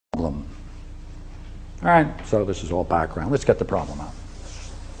problem. All right, so this is all background. Let's get the problem out.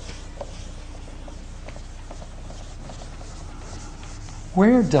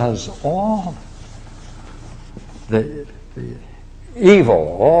 Where does all the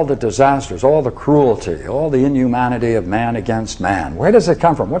evil, all the disasters, all the cruelty, all the inhumanity of man against man, where does it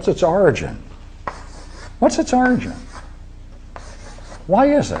come from? What's its origin? What's its origin? Why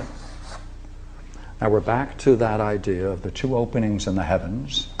is it? Now we're back to that idea of the two openings in the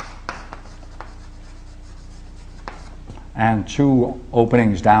heavens and two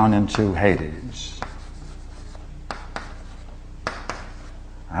openings down into Hades.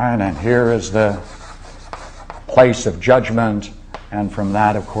 All right, and here is the place of judgment, and from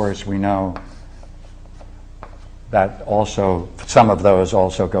that, of course, we know that also some of those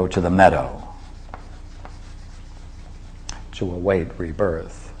also go to the meadow to await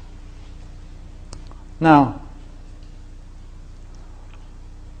rebirth. Now,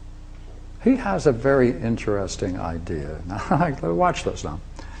 he has a very interesting idea. Now, watch this now.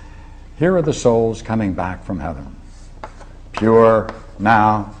 Here are the souls coming back from heaven, pure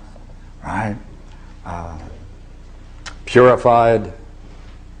now, right? Purified,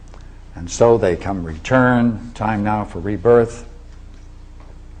 and so they come return, time now for rebirth.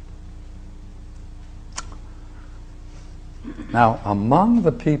 Now, among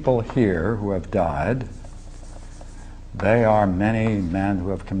the people here who have died, they are many men who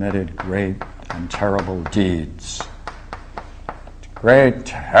have committed great and terrible deeds. Great,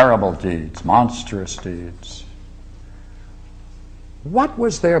 terrible deeds, monstrous deeds. What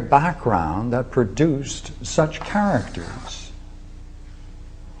was their background that produced such characters?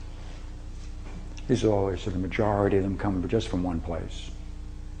 He said, oh, the majority of them come just from one place.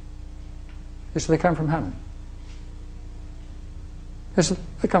 He said, they come from heaven. He said,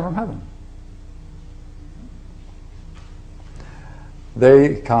 they come from heaven.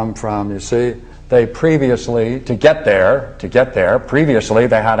 They come from, you see, they previously, to get there, previously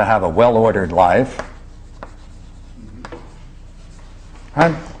they had to have a well-ordered life.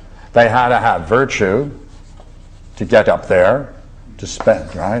 Right? They had to have virtue to get up there, to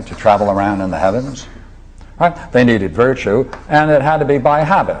spend, right, to travel around in the heavens. Right? They needed virtue, and it had to be by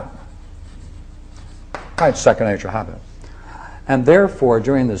habit. Right, second nature habit. And therefore,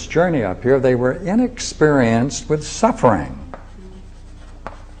 during this journey up here, they were inexperienced with suffering.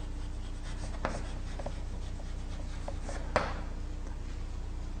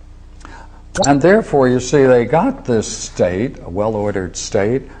 And therefore, you see, they got this state, a well-ordered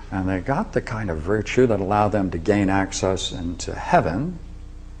state, and they got the kind of virtue that allowed them to gain access into heaven,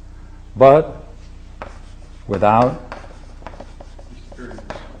 but without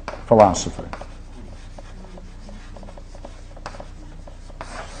philosophy.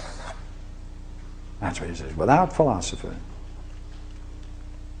 That's what he says, without philosophy.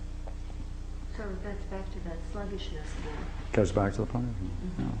 So that's back to that sluggishness again. Goes back to the point.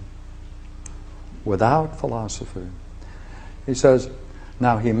 Mm-hmm. Yeah. Without philosophy. He says,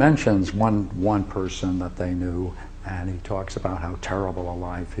 now he mentions one person that they knew, and he talks about how terrible a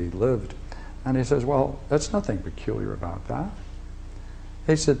life he lived. And he says, well, there's nothing peculiar about that.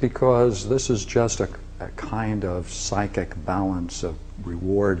 He said, because this is just a kind of psychic balance of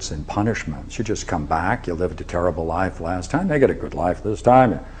rewards and punishments. You just come back, you lived a terrible life last time, they get a good life this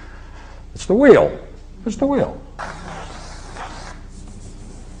time. It's the wheel. It's the wheel.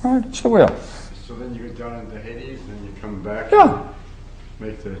 Right? It's the wheel. So then you go down into Hades, and you come back and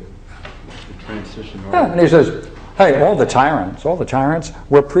make the transition. Yeah, and he says, hey, all the tyrants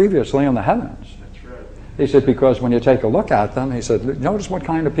were previously in the heavens. That's right. He said, because when you take a look at them, he said, notice what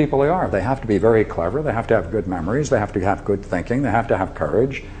kind of people they are. They have to be very clever, they have to have good memories, they have to have good thinking, they have to have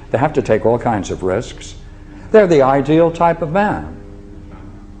courage, they have to take all kinds of risks. They're the ideal type of man.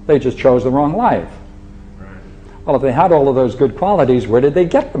 They just chose the wrong life. Well, if they had all of those good qualities, where did they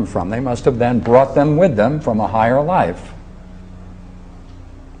get them from? They must have then brought them with them from a higher life.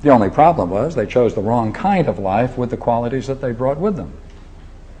 The only problem was they chose the wrong kind of life with the qualities that they brought with them.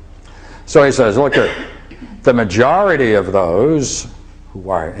 So he says, look, the majority of those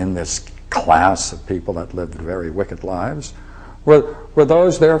who are in this class of people that lived very wicked lives were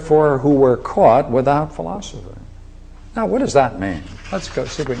those, therefore, who were caught without philosophy. Now, what does that mean? Let's go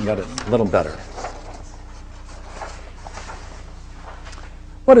see if we can get it a little better.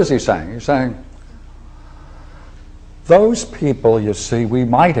 What is he saying? He's saying, those people, you see, we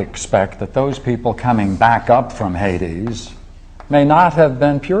might expect that those people coming back up from Hades may not have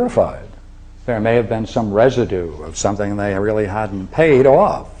been purified. There may have been some residue of something they really hadn't paid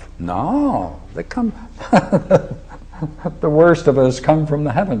off. No, they come. The worst of us come from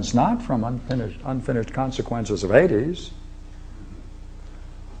the heavens, not from unfinished consequences of Hades.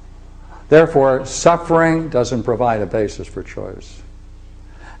 Therefore, suffering doesn't provide a basis for choice.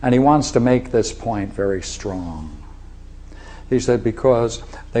 And he wants to make this point very strong. He said, because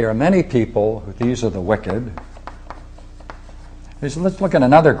there are many people, these are the wicked. He said, let's look at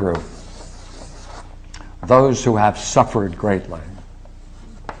another group. Those who have suffered greatly.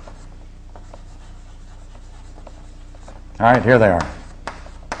 All right, here they are.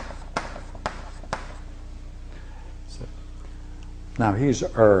 Now he's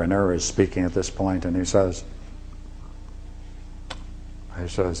and is speaking at this point, and he says,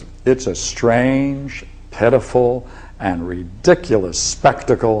 it's a strange, pitiful, and ridiculous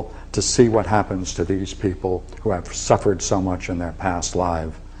spectacle to see what happens to these people who have suffered so much in their past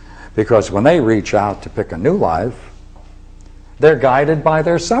life. Because when they reach out to pick a new life, they're guided by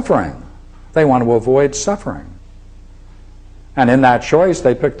their suffering. They want to avoid suffering. And in that choice,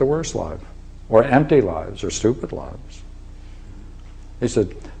 they pick the worst life, or empty lives, or stupid lives. He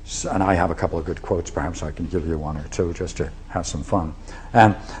said, and I have a couple of good quotes, perhaps I can give you one or two just to have some fun.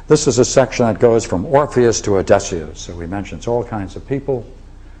 And this is a section that goes from Orpheus to Odysseus. So he mentions all kinds of people.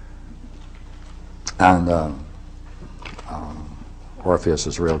 And Orpheus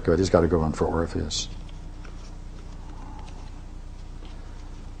is real good. He's got to go in for Orpheus.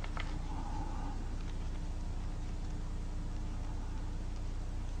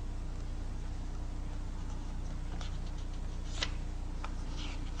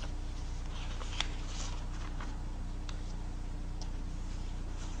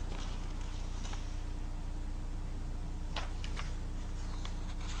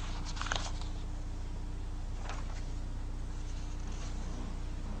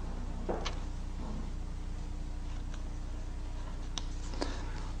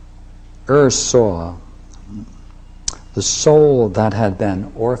 Saw the soul that had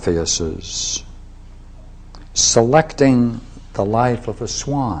been Orpheus's selecting the life of a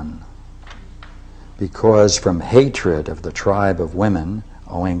swan, because from hatred of the tribe of women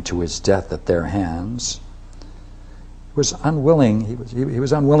owing to his death at their hands, he was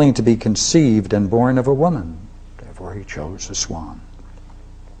unwilling to be conceived and born of a woman. Therefore he chose a swan.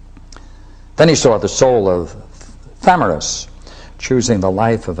 Then he saw the soul of Thamyris choosing the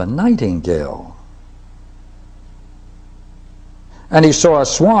life of a nightingale. And he saw a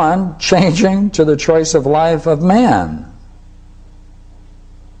swan changing to the choice of life of man.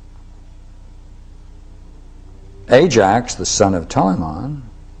 Ajax, the son of Telamon,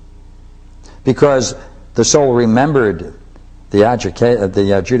 because the soul remembered the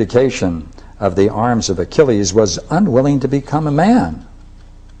adjudication of the arms of Achilles, was unwilling to become a man.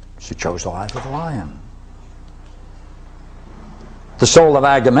 She chose the life of a lion. The soul of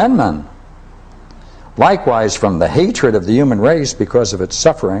Agamemnon, likewise from the hatred of the human race because of its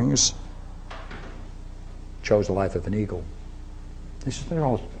sufferings, chose the life of an eagle. He says,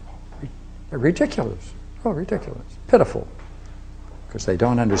 they're ridiculous. Oh, ridiculous. Pitiful. Because they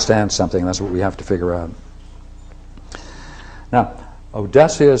don't understand something. That's what we have to figure out. Now,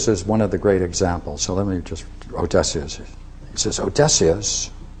 Odysseus is one of the great examples. So let me just, Odysseus. He says,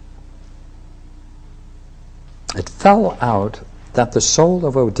 Odysseus, it fell out that the soul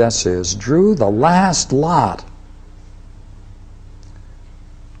of Odysseus drew the last lot.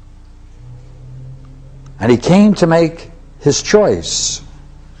 And he came to make his choice.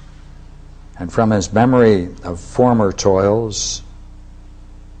 And from his memory of former toils,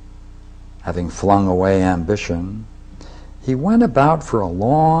 having flung away ambition, he went about for a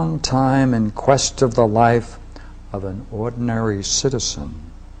long time in quest of the life of an ordinary citizen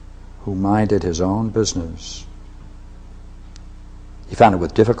who minded his own business. He found it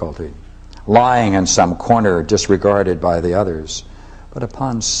with difficulty, lying in some corner disregarded by the others. But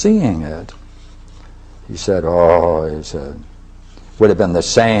upon seeing it, he said, would have been the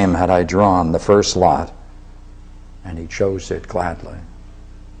same had I drawn the first lot. And he chose it gladly.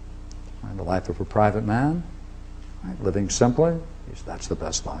 And the life of a private man, right, living simply, that's the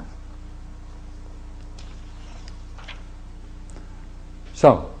best life.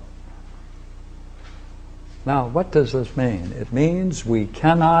 So, now, what does this mean? It means we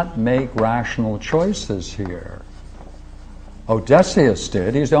cannot make rational choices here. Odysseus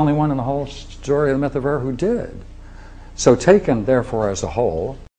did. He's the only one in the whole story of the myth of Er who did. So taken, therefore, as a whole,